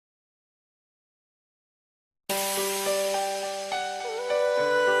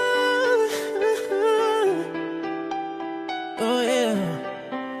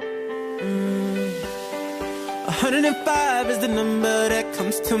105 is the number that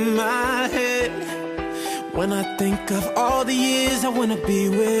comes to my head when I think of all the years I wanna be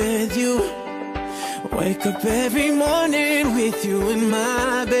with you. Wake up every morning with you in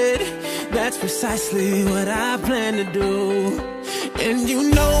my bed. That's precisely what I plan to do. And you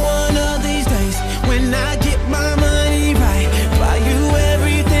know one of these days, when I get my money right, buy you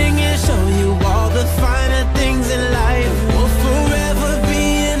everything and show you all the finer things in life. We'll forever be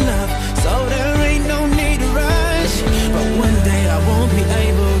in love, so there ain't no need to rush. But one day I won't be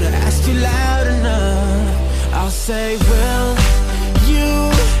able to ask you loud enough. I'll say, will you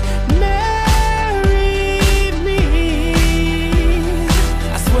marry me?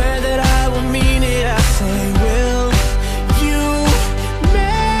 I swear that I will mean it. I say, will you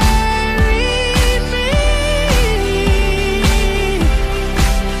marry me?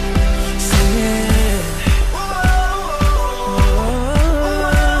 Say it.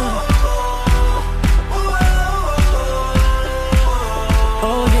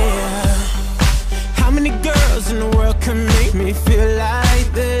 Oh yeah. How many girls in the world can make me feel like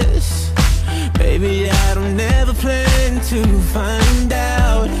this? Baby, I don't ever plan to find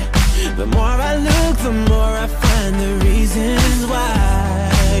out. The more I look, the more I find the reasons why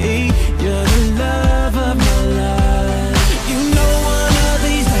you're the love of my life. You know one of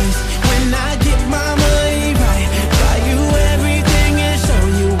these days, when I get my money right, buy you everything and show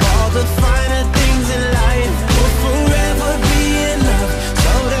you all the finer things in life. We'll forever be in love,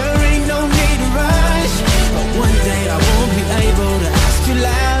 so there ain't no need to rush. But one day I won't be able to ask you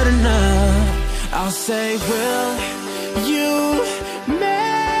loud enough. I'll say, will you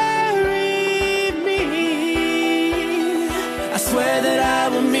marry me? I swear that I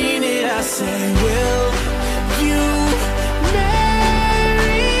will mean it. I say, will you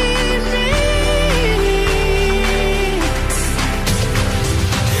marry me?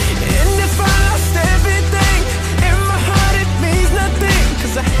 And if I lost everything in my heart, it means nothing,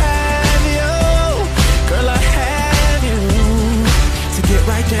 'cause I have you, girl, I have you. To get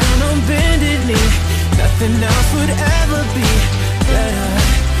right down on bended knee, nothing else would ever be better,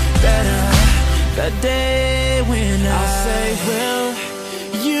 better. The day when I say, will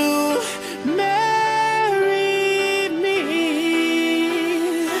you marry me?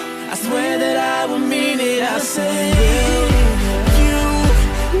 I swear that I will mean it. I say, will you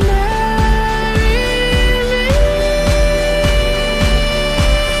marry me?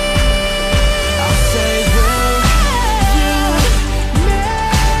 I'll say, will you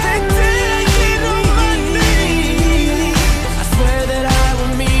marry me? I swear that I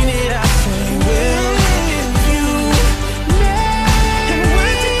will mean it. I say, will you marry? And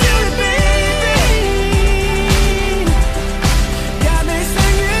when you do it, baby, got me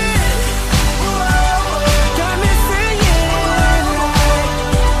singing, got me singing.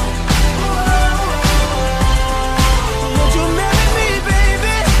 Would you marry me,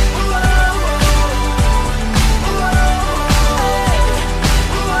 baby?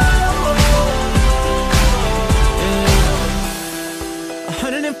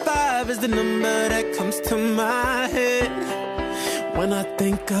 105 is the number that comes to my head when I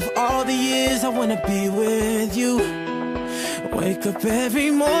think of all the years I wanna be with you. Wake up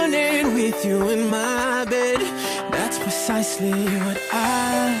every morning with you in my bed. That's precisely what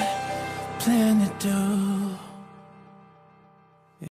I plan to do.